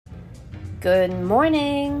Good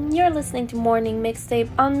morning! You're listening to Morning Mixtape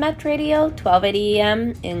on Met Radio, 1280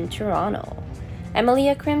 AM in Toronto. I'm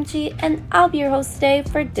Aaliyah Krimchi, and I'll be your host today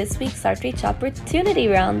for this week's ArtReach Opportunity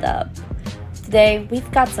Roundup. Today,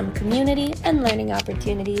 we've got some community and learning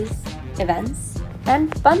opportunities, events,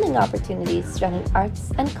 and funding opportunities surrounding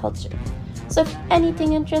arts and culture. So if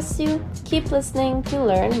anything interests you, keep listening to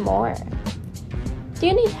learn more. Do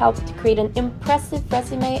you need help to create an impressive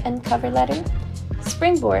resume and cover letter?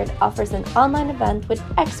 Springboard offers an online event with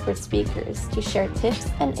expert speakers to share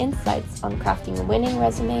tips and insights on crafting winning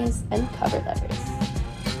resumes and cover letters.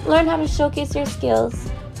 Learn how to showcase your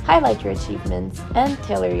skills, highlight your achievements, and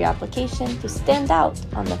tailor your application to stand out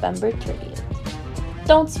on November 30th.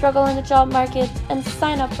 Don't struggle in the job market and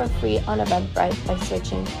sign up for free on Eventbrite by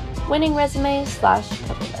searching winning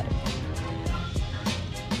resume/cover letter.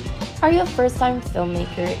 Are you a first-time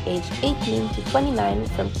filmmaker aged 18 to 29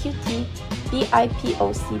 from QT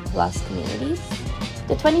BIPOC Plus communities?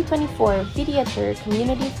 The 2024 Videator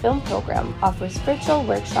Community Film Program offers virtual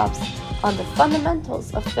workshops on the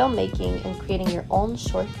fundamentals of filmmaking and creating your own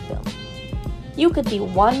short film. You could be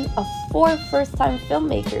one of 4 first-time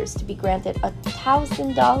filmmakers to be granted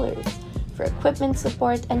 $1,000 for equipment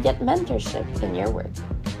support and get mentorship in your work.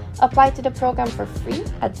 Apply to the program for free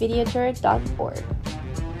at videator.org.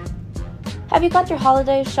 Have you got your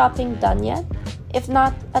holiday shopping done yet? If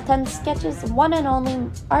not, attend Sketch's one and only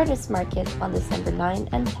Artist Market on December 9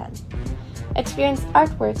 and 10. Experience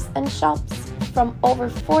artworks and shops from over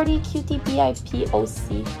 40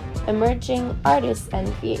 QTBIPOC emerging artists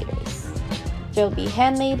and creators. There will be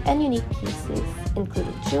handmade and unique pieces,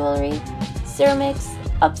 including jewelry, ceramics,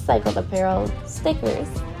 upcycled apparel, stickers,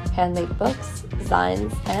 handmade books,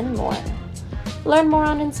 designs, and more. Learn more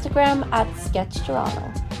on Instagram at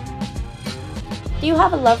SketchToronto. Do you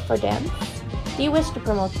have a love for dance? Do you wish to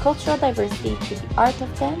promote cultural diversity through the art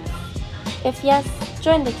of dance? If yes,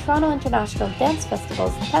 join the Toronto International Dance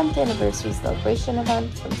Festival's 10th anniversary celebration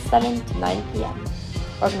event from 7 to 9 p.m.,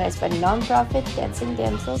 organized by nonprofit Dancing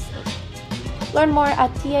Damsels Inc. Learn more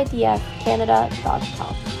at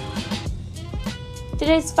tidfcanada.com.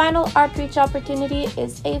 Today's final ArtReach opportunity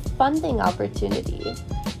is a funding opportunity.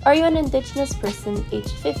 Are you an Indigenous person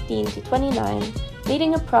aged 15 to 29,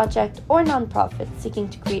 leading a project or nonprofit seeking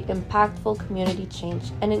to create impactful community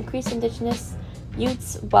change and increase Indigenous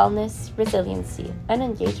youth's wellness, resiliency, and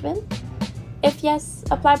engagement? If yes,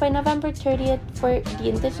 apply by November 30th for the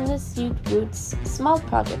Indigenous Youth Roots Small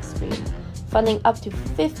Project Stream, funding up to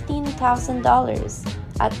 $15,000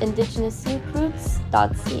 at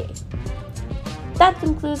indigenousyouth.roots.ca. That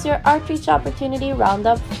concludes your ArtReach Opportunity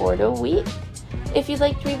Roundup for the week. If you'd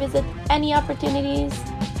like to revisit any opportunities,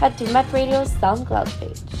 head to Met Radio's SoundCloud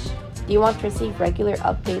page. Do you want to receive regular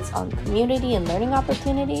updates on community and learning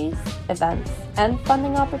opportunities, events, and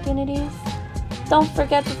funding opportunities? Don't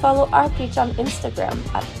forget to follow ArtReach on Instagram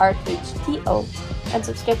at ArtReachTO and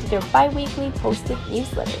subscribe to their bi-weekly posted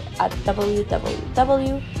newsletter at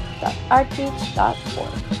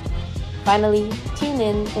www.artreach.org. Finally, tune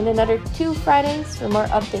in another 2 Fridays for more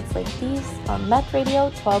updates like these on Met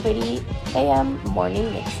Radio 1280 AM Morning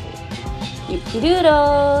Mixtape.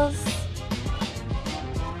 Doodles!